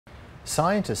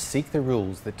Scientists seek the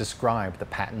rules that describe the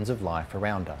patterns of life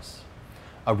around us.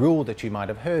 A rule that you might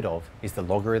have heard of is the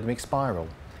logarithmic spiral,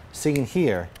 seen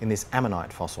here in this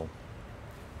ammonite fossil.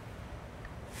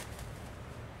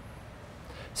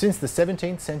 Since the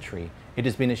 17th century, it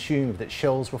has been assumed that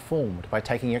shells were formed by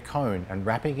taking a cone and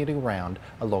wrapping it around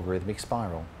a logarithmic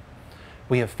spiral.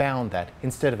 We have found that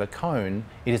instead of a cone,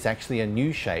 it is actually a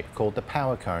new shape called the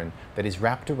power cone that is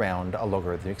wrapped around a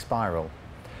logarithmic spiral.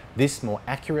 This more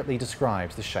accurately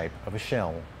describes the shape of a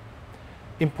shell.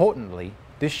 Importantly,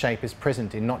 this shape is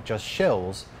present in not just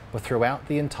shells, but throughout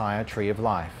the entire tree of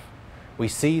life. We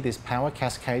see this power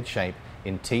cascade shape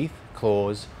in teeth,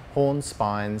 claws, horns,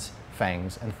 spines,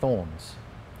 fangs, and thorns.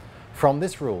 From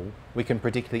this rule, we can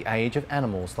predict the age of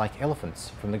animals like elephants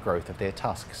from the growth of their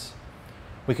tusks.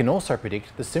 We can also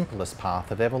predict the simplest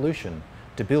path of evolution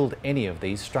to build any of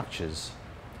these structures.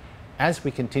 As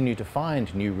we continue to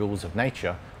find new rules of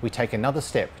nature, we take another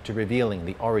step to revealing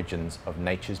the origins of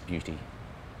nature's beauty.